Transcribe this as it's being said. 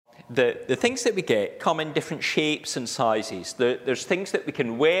the things that we get come in different shapes and sizes. There's things that we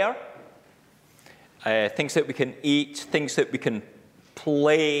can wear, things that we can eat, things that we can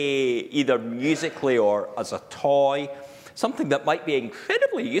play either musically or as a toy, something that might be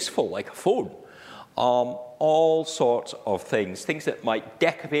incredibly useful like a phone. All sorts of things that might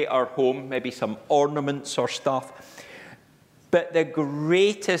decorate our home, maybe some ornaments or stuff. But the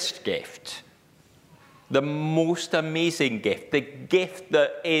greatest gift, the most amazing gift, the gift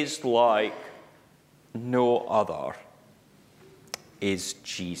that is like no other, is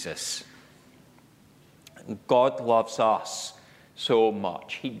Jesus. God loves us so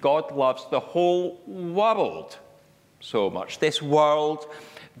much. God loves the whole world so much. This world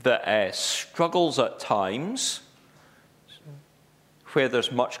that struggles at times, where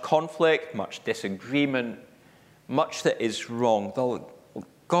there's much conflict, much disagreement, much that is wrong.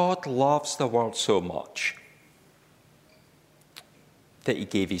 God loves the world so much that he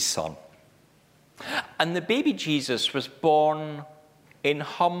gave his son. And the baby Jesus was born in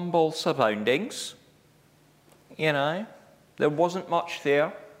humble surroundings. You know, there wasn't much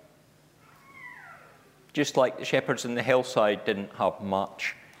there. Just like the shepherds in the hillside didn't have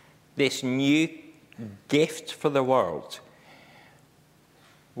much. This new gift for the world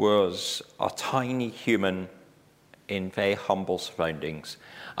was a tiny human in very humble surroundings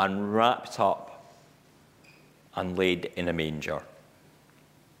and wrapped up and laid in a manger.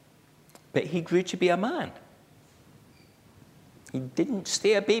 But he grew to be a man. He didn't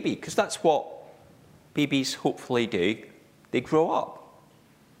stay a baby, because that's what babies hopefully do. They grow up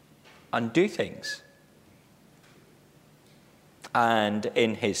and do things. And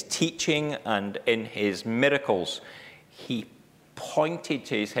in his teaching and in his miracles, he pointed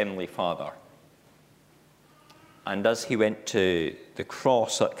to his heavenly Father. And as he went to the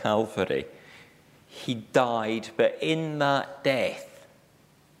cross at Calvary, he died, but in that death,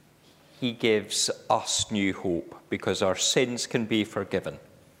 he gives us new hope, because our sins can be forgiven.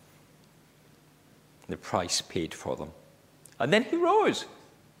 The price paid for them. And then he rose.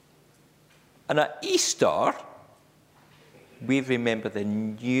 And at Easter, we remember the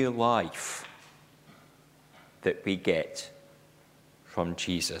new life that we get from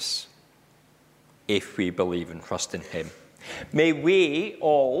Jesus if we believe and trust in him. May we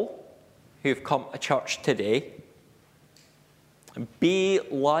all who've come to church today be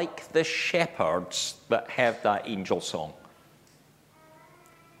like the shepherds that have that angel song.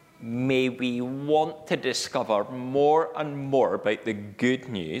 May we want to discover more and more about the good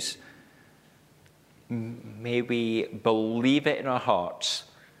news. May we believe it in our hearts,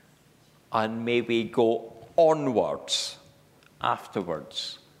 and may we go onwards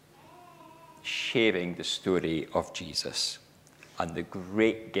afterwards, sharing the story of Jesus and the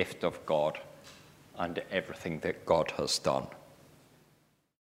great gift of God and everything that God has done.